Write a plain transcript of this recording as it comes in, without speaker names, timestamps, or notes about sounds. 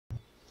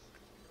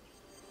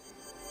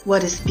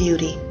What is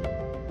beauty?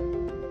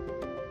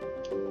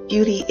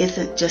 Beauty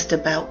isn't just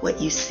about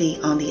what you see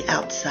on the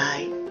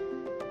outside,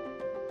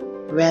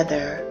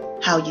 rather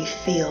how you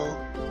feel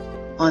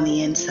on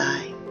the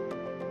inside.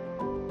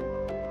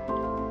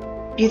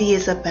 Beauty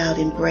is about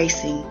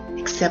embracing,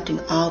 accepting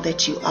all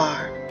that you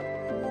are.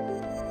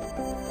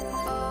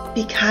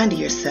 Be kind to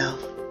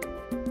yourself,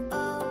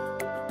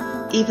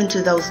 even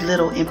to those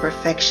little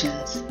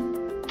imperfections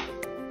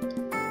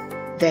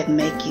that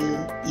make you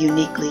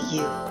uniquely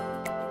you.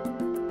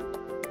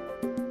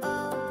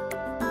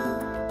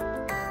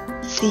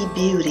 See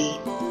beauty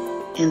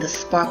in the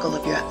sparkle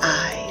of your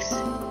eyes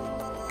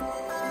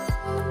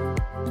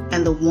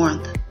and the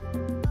warmth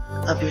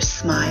of your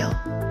smile.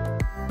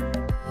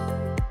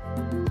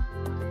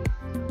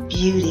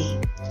 Beauty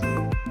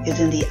is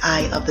in the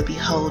eye of the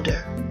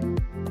beholder.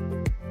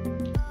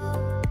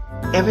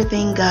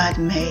 Everything God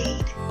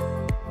made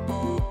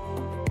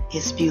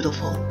is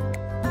beautiful.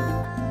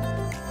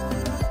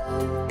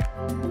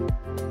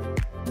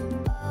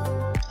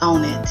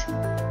 Own it.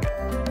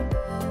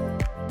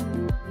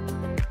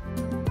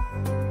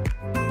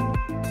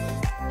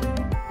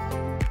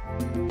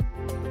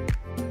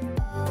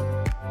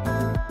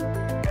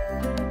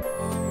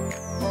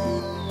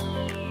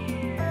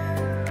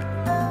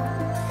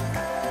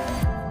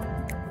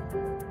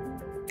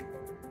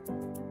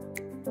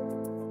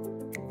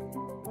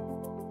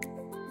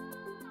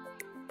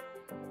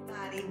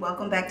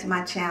 Welcome back to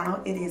my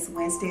channel. It is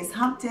Wednesday's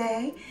Hump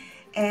Day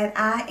and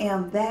I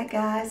am back,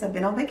 guys. I've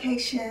been on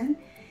vacation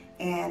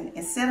and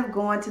instead of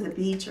going to the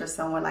beach or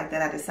somewhere like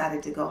that, I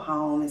decided to go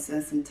home and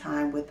spend some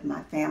time with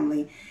my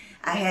family.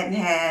 I hadn't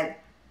had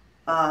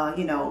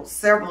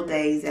several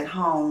days at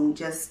home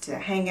just to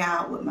hang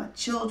out with my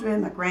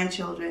children, my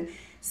grandchildren,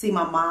 see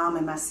my mom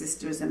and my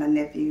sisters and my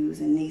nephews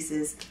and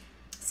nieces.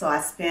 So I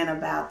spent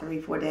about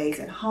 3-4 days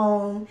at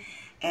home.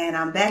 And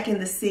I'm back in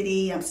the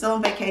city. I'm still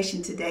on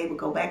vacation today. We'll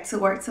go back to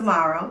work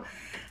tomorrow.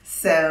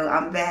 So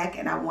I'm back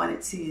and I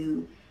wanted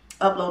to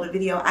upload a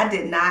video. I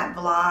did not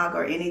vlog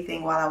or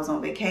anything while I was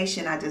on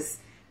vacation. I just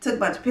took a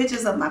bunch of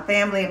pictures of my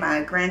family and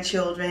my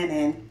grandchildren,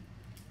 and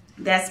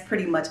that's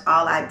pretty much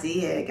all I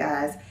did,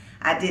 guys.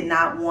 I did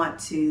not want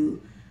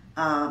to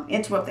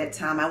interrupt that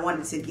time. I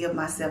wanted to give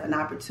myself an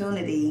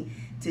opportunity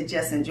to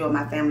just enjoy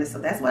my family. So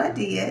that's what I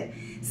did.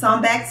 So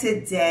I'm back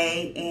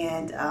today,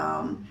 and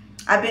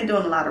I've been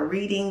doing a lot of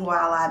reading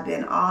while I've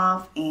been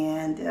off,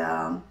 and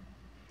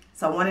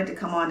so I wanted to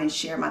come on and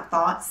share my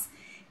thoughts.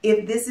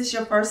 If this is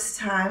your first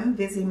time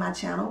visiting my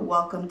channel,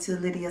 welcome to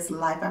Lydia's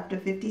Life After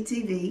 50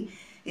 TV.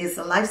 It's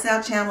a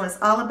lifestyle channel. It's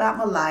all about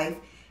my life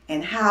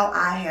and how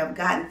I have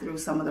gotten through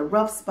some of the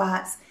rough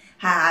spots,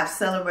 how I've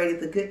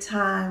celebrated the good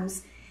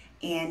times,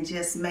 and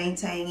just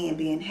maintaining and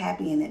being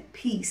happy and at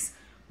peace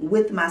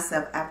with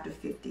myself after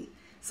 50.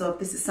 So if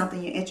this is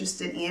something you're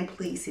interested in,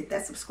 please hit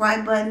that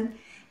subscribe button.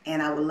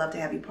 And I would love to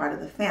have you part of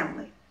the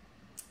family.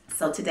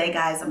 So today,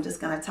 guys, I'm just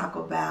going to talk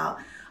about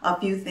a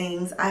few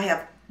things. I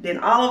have been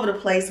all over the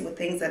place with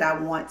things that I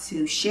want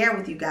to share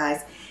with you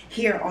guys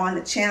here on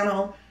the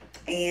channel.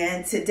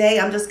 And today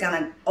I'm just going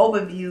to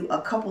overview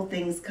a couple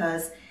things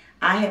because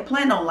I had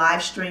planned on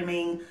live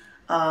streaming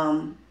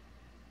about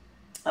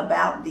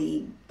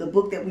the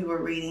book that we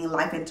were reading,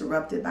 Life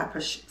Interrupted by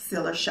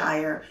Priscilla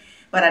Shirer.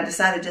 But I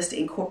decided just to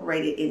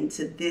incorporate it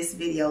into this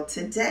video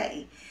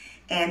today.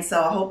 And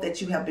so I hope that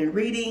you have been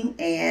reading,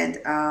 and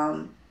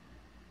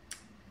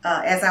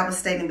as I was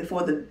stating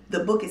before,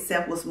 the book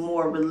itself was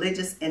more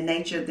religious in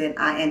nature than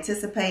I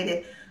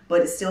anticipated,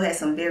 but it still has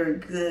some very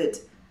good,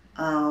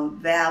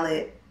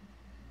 valid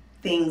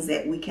things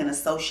that we can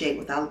associate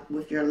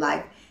with your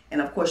life. And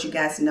of course, you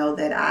guys know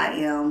that I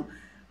am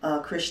a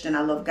Christian.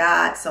 I love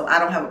God, so I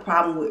don't have a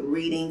problem with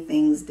reading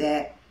things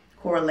that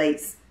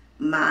correlates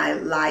my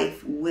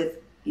life with,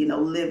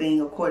 living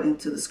according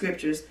to the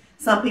scriptures.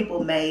 Some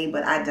people may,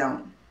 but I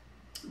don't.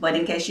 But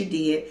in case you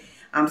did,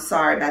 I'm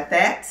sorry about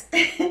that.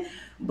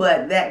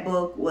 But that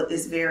book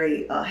is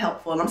very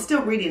helpful. And I'm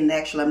still reading it,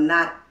 actually. I'm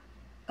not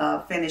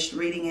finished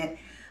reading it.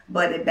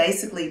 But it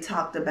basically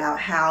talked about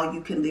how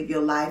you can live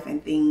your life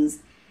and things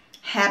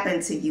happen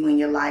to you in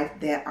your life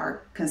that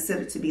are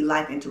considered to be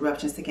life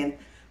interruptions that can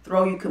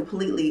throw you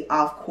completely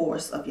off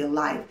course of your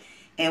life.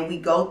 And we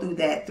go through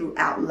that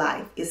throughout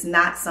life. It's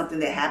not something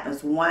that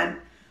happens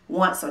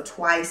once or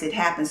twice. It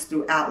happens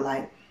throughout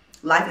life.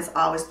 Life is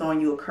always throwing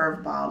you a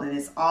curveball, and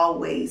it's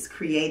always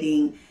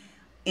creating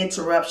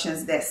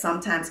interruptions that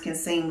sometimes can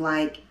seem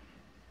like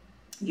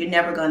you're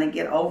never going to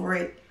get over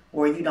it,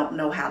 or you don't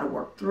know how to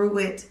work through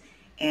it,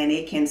 and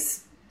it can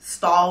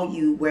stall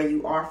you where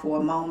you are for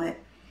a moment.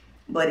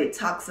 But it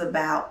talks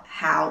about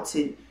how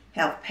to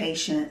have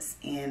patience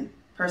and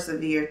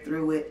persevere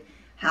through it,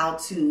 how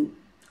to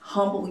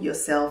humble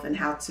yourself, and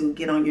how to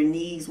get on your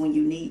knees when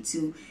you need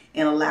to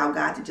and allow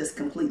God to just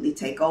completely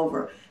take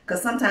over.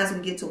 Because sometimes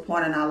we get to a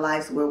point in our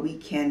lives where we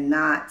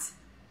cannot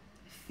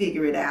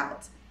figure it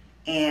out.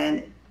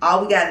 And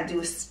all we got to do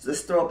is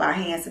just throw up our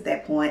hands at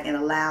that point and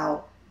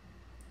allow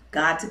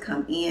God to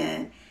come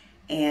in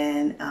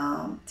and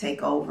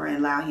take over and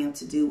allow him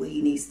to do what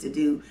he needs to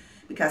do.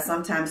 because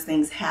sometimes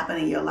things happen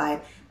in your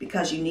life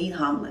because you need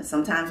humbling.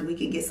 Sometimes we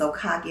can get so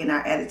cocky in our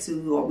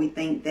attitude, or we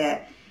think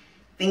that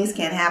things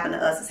can't happen to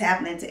us. It's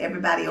happening to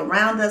everybody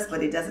around us,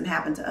 but it doesn't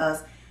happen to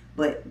us.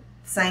 But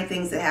same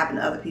things that happen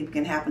to other people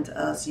can happen to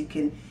us. You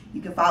can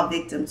fall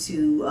victim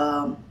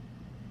to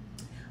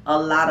a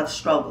lot of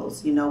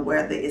struggles, you know,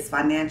 whether it's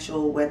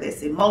financial, whether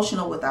it's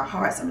emotional with our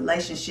hearts and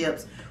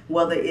relationships,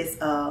 whether it's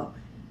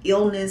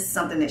illness,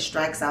 something that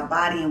strikes our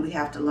body and we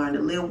have to learn to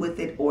live with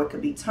it, or it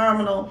could be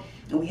terminal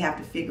and we have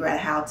to figure out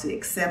how to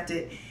accept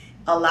it.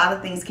 A lot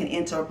of things can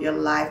interrupt your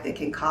life that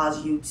can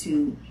cause you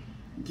to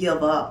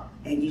give up,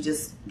 and you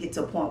just get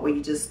to a point where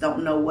you just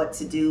don't know what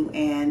to do.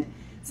 And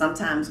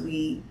sometimes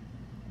we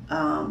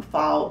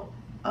fall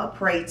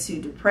prey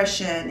to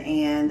depression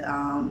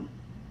and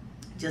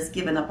just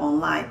giving up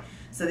on life.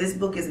 So this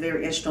book is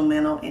very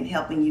instrumental in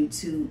helping you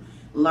to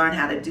learn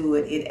how to do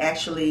it. It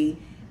actually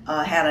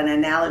had an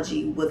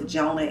analogy with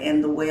Jonah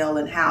and the whale,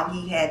 and how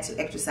he had to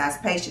exercise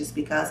patience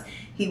because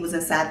he was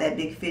inside that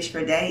big fish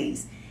for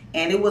days,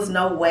 and it was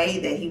no way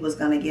that he was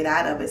going to get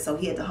out of it. So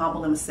he had to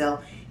humble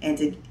himself and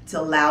to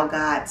allow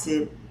God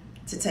to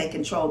take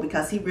control,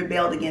 because he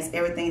rebelled against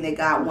everything that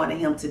God wanted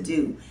him to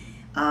do,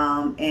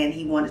 and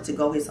he wanted to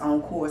go his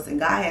own course, and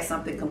God had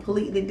something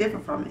completely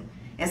different from it.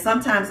 And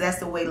sometimes that's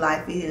the way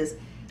life is.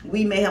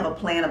 We may have a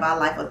plan of our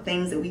life of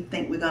things that we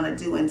think we're going to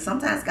do, and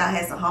sometimes God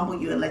has to humble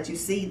you and let you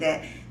see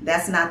that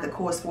that's not the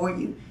course for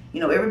you. You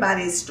know,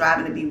 everybody is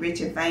striving to be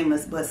rich and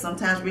famous, but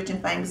sometimes rich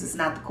and famous is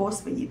not the course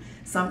for you.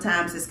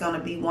 Sometimes it's going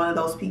to be one of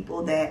those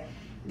people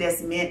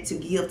that's meant to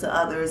give to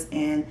others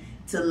and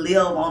to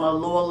live on a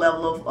lower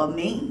level of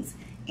means.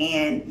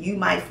 And you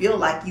might feel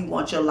like you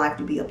want your life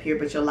to be up here,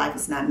 but your life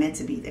is not meant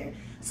to be there.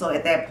 So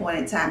at that point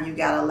in time, you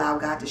got to allow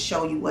God to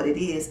show you what it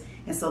is.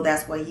 And so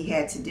that's what he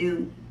had to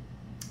do.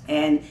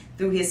 And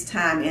through his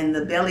time in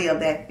the belly of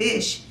that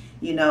fish,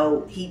 you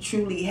know, he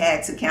truly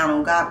had to count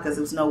on God, because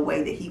there was no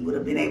way that he would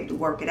have been able to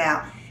work it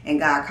out. And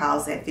God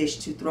caused that fish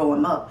to throw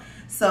him up.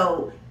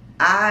 So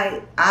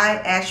I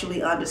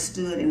actually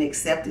understood and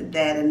accepted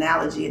that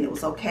analogy, and it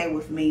was okay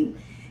with me.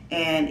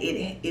 And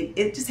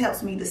it just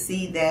helps me to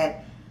see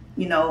that,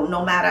 you know,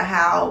 no matter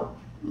how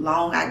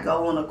long I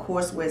go on a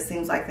course where it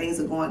seems like things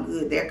are going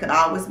good, there could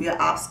always be an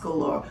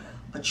obstacle or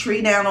a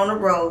tree down on the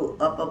road,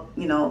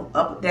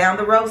 up down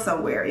the road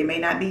somewhere. It may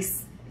not be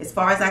as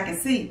far as I can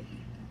see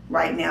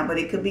right now, but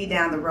it could be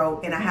down the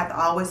road. And I have to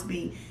always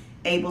be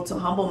able to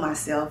humble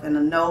myself and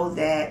to know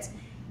that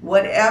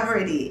whatever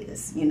it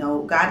is, you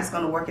know, God is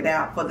going to work it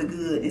out for the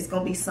good. It's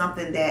going to be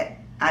something that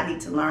I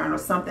need to learn, or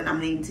something I'm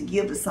needing to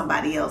give to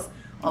somebody else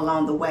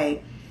along the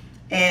way.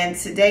 And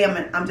today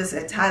I'm just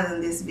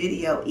titling this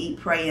video, Eat,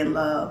 Pray, and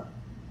Love.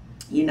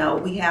 You know,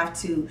 we have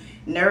to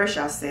nourish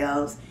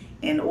ourselves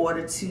in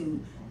order to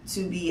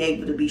be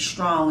able to be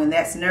strong. And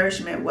that's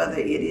nourishment, whether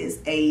it is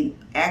a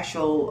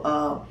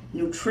actual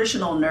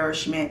nutritional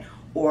nourishment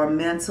or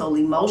mental,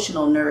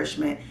 emotional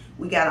nourishment.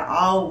 We got to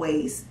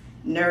always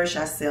nourish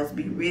ourselves,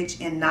 be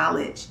rich in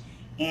knowledge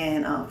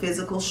and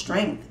physical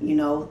strength, you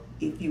know,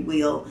 if you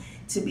will,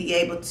 to be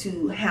able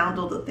to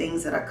handle the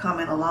things that are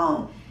coming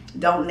along.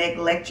 Don't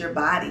neglect your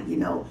body. You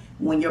know,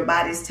 when your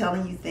body's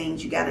telling you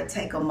things, you got to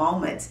take a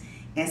moment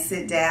and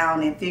sit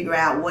down and figure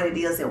out what it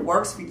is that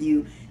works for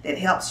you, that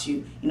helps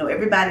you. You know,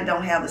 everybody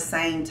don't have the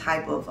same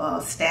type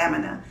of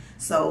stamina.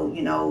 So,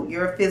 you know,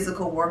 your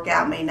physical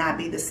workout may not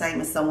be the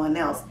same as someone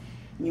else.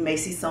 You may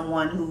see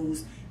someone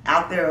who's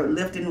out there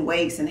lifting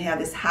weights and have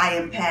this high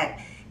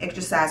impact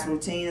exercise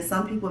routine. And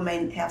some people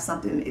may have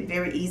something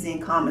very easy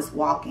and calm as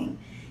walking.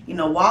 You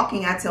know,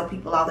 walking, I tell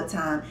people all the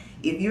time,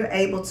 if you're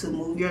able to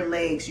move your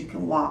legs, you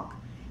can walk.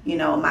 You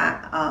know,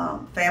 my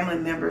family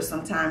members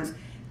sometimes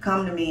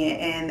come to me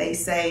and they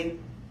say,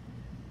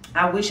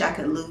 I wish I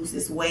could lose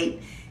this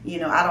weight. You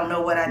know, I don't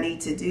know what I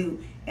need to do.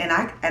 And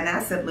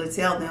I simply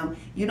tell them,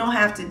 you don't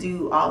have to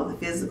do all of the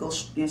physical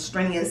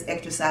strenuous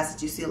exercise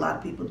that you see a lot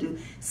of people do.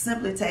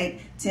 Simply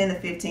take 10 to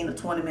 15 or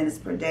 20 minutes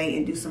per day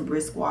and do some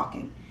brisk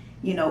walking.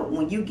 You know,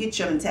 when you get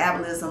your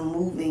metabolism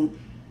moving,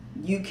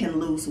 you can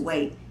lose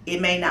weight. It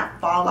may not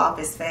fall off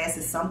as fast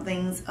as some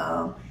things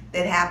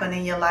that happen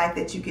in your life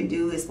that you can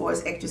do as far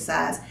as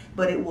exercise,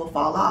 but it will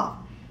fall off.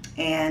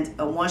 And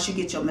once you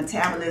get your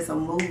metabolism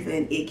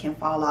moving, it can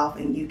fall off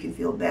and you can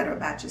feel better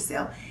about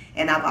yourself.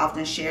 And I've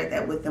often shared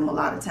that with them a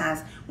lot of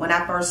times. When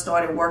I first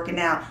started working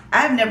out,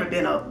 I've never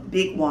been a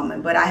big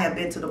woman, but I have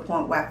been to the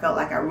point where I felt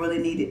like I really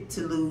needed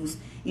to lose,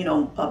 you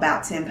know,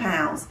 about 10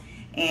 pounds.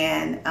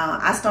 And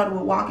I started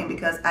with walking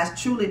because I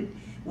truly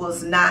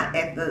was not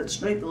at the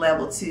strength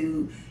level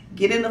to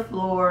get in the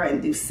floor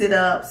and do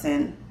sit-ups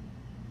and,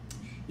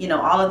 you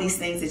know, all of these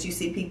things that you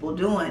see people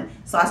doing.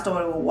 So I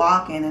started with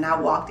walking, and I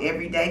walked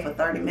every day for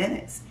 30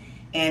 minutes.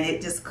 And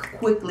it just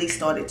quickly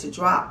started to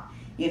drop,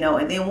 you know.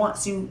 And then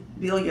once you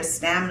build your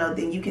stamina,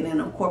 then you can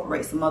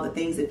incorporate some other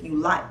things if you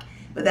like.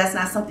 But that's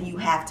not something you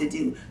have to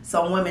do.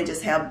 Some women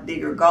just have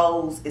bigger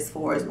goals as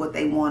far as what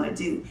they want to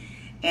do.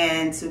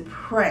 And to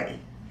pray.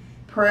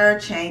 Prayer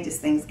changes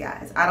things,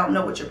 guys. I don't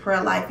know what your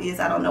prayer life is.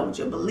 I don't know what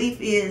your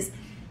belief is.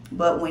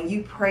 But when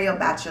you pray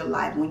about your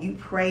life, when you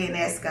pray and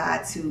ask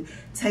God to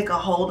take a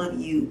hold of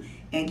you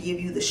and give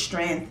you the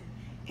strength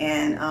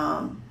and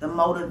the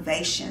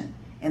motivation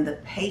and the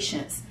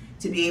patience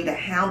to be able to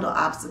handle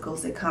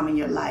obstacles that come in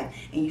your life,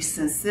 and you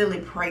sincerely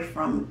pray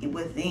from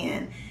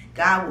within,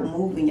 God will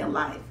move in your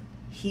life.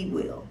 He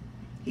will.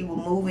 He will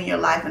move in your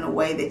life in a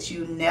way that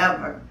you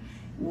never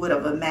would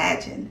have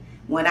imagined.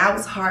 When I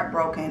was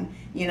heartbroken,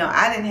 you know,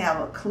 I didn't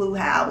have a clue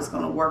how I was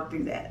going to work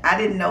through that. I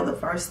didn't know the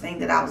first thing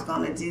that I was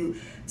going to do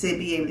to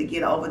be able to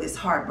get over this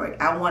heartbreak.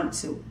 I wanted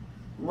to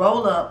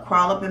roll up,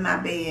 crawl up in my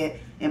bed,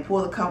 and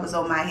pull the covers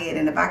over my head.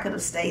 And if I could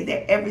have stayed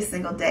there every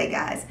single day,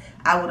 guys,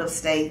 I would have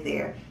stayed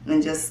there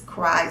and just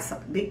cried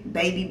some big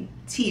baby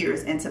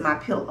tears into my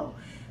pillow.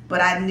 But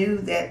I knew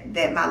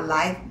that my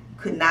life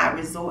could not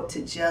resort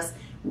to just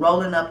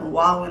rolling up and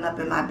wallowing up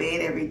in my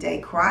bed every day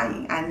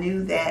crying. I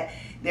knew that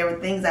there were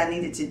things I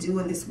needed to do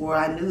in this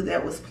world. I knew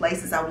there was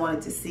places I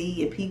wanted to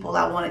see and people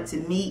I wanted to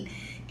meet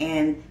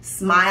and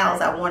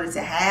smiles I wanted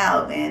to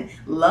have and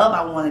love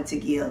I wanted to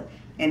give.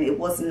 And it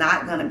was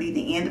not going to be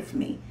the end of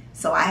me.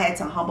 So I had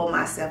to humble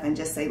myself and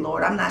just say,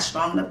 Lord, I'm not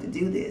strong enough to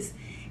do this.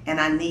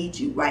 And I need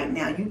you right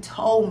now. You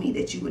told me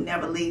that you would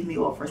never leave me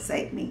or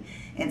forsake me.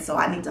 And so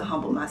I need to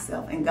humble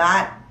myself. And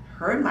God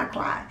heard my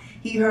cry.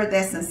 He heard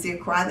that sincere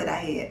cry that I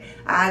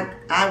had.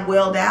 I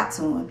wailed out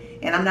to him.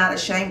 And I'm not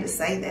ashamed to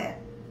say that.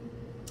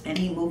 And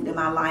he moved in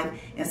my life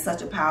in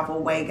such a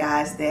powerful way,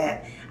 guys,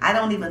 that I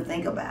don't even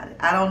think about it.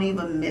 I don't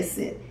even miss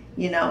it,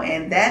 you know.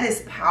 And that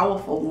is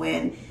powerful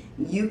when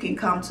you can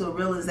come to a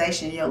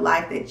realization in your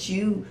life that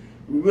you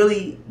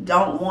really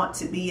don't want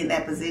to be in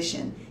that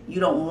position.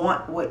 You don't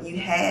want what you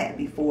had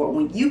before.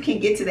 When you can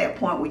get to that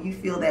point where you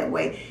feel that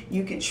way,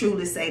 you can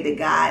truly say that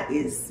God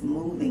is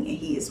moving and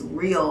he is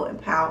real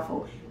and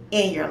powerful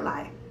in your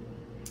life.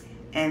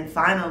 And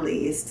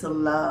finally, is to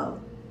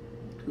love.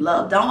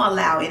 Love. Don't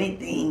allow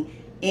anything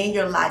in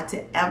your life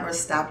to ever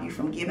stop you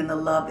from giving the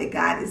love that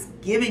God is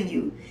giving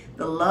you.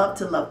 The love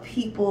to love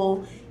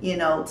people, you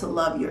know, to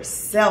love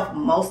yourself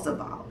most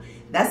of all.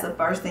 That's the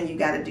first thing you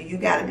got to do. You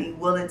got to be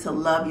willing to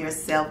love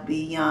yourself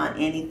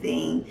beyond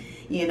anything,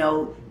 you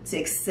know, to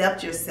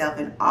accept yourself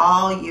and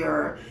all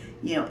your,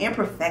 you know,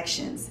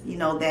 imperfections, you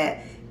know,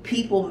 that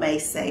people may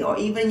say, or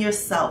even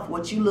yourself,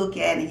 what you look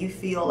at and you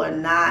feel are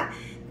not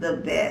the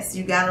best.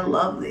 You got to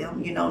love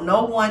them. You know,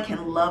 no one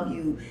can love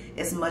you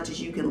as much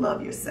as you can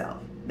love yourself.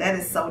 That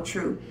is so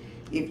true.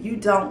 If you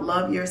don't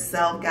love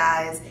yourself,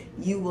 guys,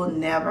 you will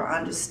never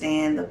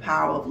understand the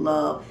power of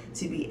love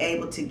to be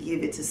able to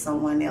give it to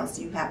someone else.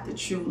 You have to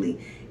truly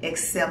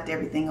accept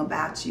everything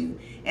about you.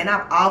 And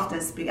I've often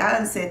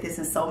I've said this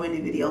in so many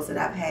videos that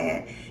I've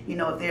had, you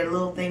know, if there are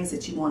little things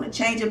that you want to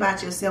change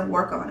about yourself,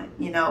 work on it.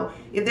 You know,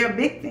 if there are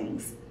big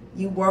things,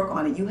 you work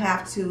on it. You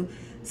have to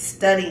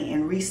study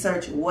and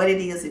research what it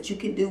is that you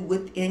can do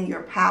within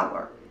your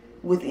power.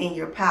 Within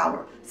your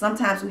power.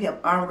 Sometimes we have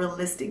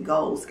unrealistic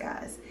goals,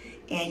 guys,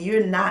 and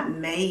you're not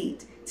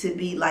made to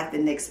be like the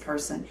next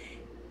person.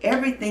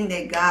 Everything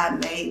that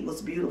God made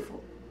was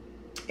beautiful.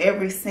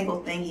 Every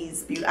single thing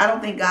he's beautiful. I don't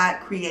think God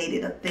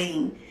created a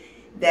thing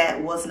that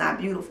was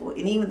not beautiful.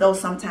 And even though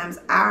sometimes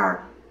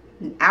our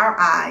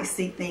eyes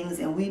see things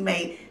and we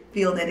may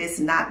feel that it's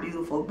not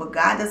beautiful, but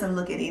God doesn't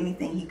look at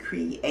anything he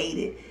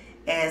created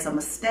as a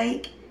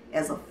mistake,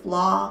 as a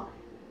flaw,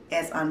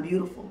 as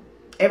unbeautiful.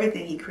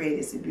 Everything he created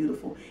is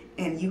beautiful,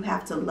 and you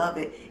have to love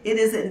it. It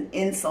is an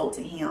insult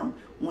to him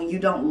when you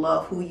don't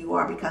love who you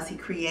are, because he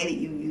created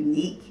you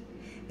unique,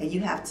 and you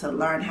have to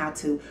learn how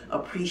to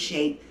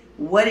appreciate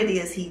what it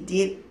is he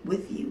did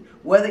with you.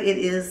 Whether it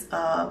is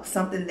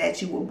something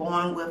that you were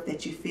born with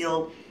that you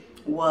feel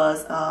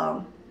was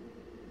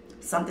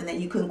something that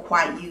you couldn't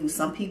quite use.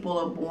 Some people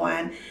are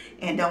born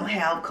and don't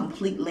have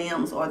complete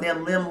limbs, or they're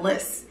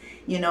limbless.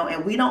 You know,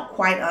 and we don't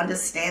quite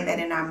understand that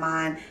in our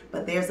mind,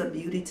 but there's a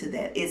beauty to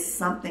that. It's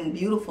something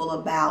beautiful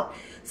about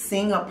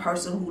seeing a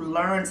person who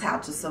learns how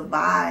to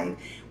survive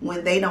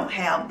when they don't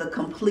have the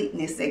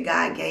completeness that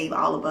God gave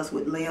all of us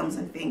with limbs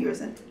and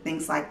fingers and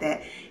things like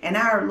that. And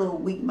our little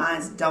weak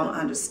minds don't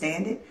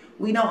understand it.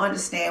 We don't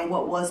understand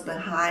what was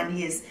behind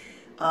his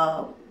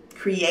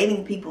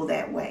creating people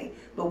that way,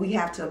 but we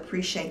have to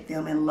appreciate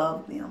them and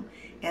love them.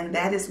 And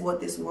that is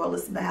what this world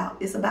is about.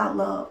 It's about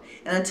love.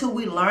 And until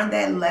we learn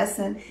that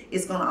lesson,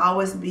 it's going to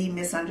always be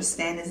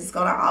misunderstandings. It's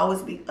going to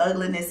always be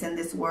ugliness in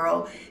this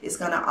world. It's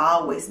going to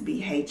always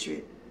be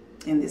hatred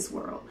in this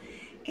world.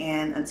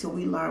 And until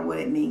we learn what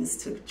it means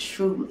to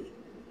truly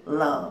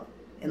love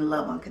and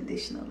love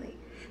unconditionally.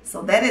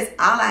 So that is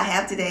all I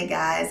have today,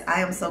 guys.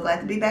 I am so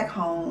glad to be back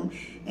home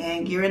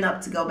and gearing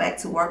up to go back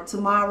to work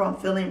tomorrow. I'm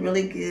feeling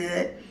really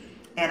good.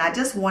 And I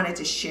just wanted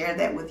to share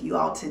that with you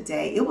all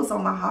today. It was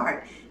on my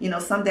heart. You know,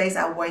 some days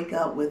I wake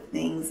up with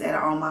things that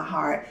are on my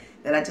heart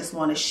that I just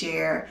want to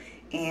share.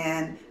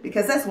 And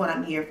because that's what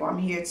I'm here for. I'm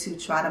here to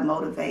try to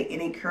motivate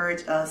and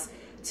encourage us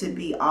to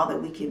be all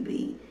that we can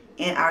be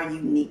in our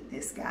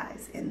uniqueness,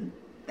 guys. And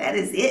that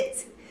is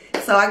it.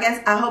 So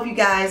I hope you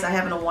guys are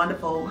having a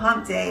wonderful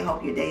hump day.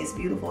 Hope your day is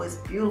beautiful. It's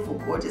beautiful,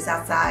 gorgeous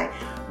outside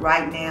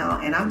right now.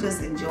 And I'm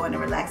just enjoying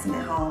and relaxing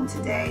at home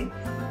today.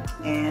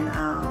 And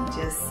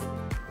just,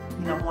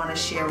 you know, want to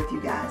share with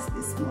you guys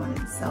this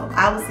morning. So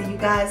I will see you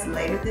guys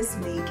later this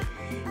week.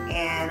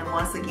 And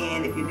once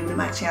again, if you're new to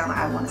my channel,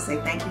 I want to say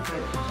thank you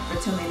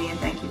for tuning in.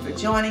 Thank you for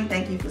joining.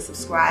 Thank you for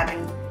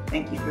subscribing.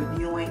 Thank you for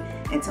viewing.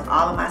 And to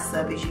all of my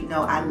subbies, you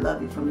know I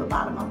love you from the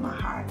bottom of my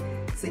heart.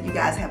 So you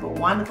guys have a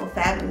wonderful,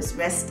 fabulous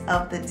rest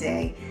of the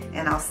day.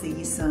 And I'll see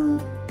you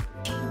soon.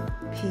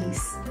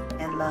 Peace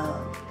and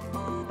love.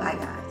 Bye,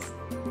 guys.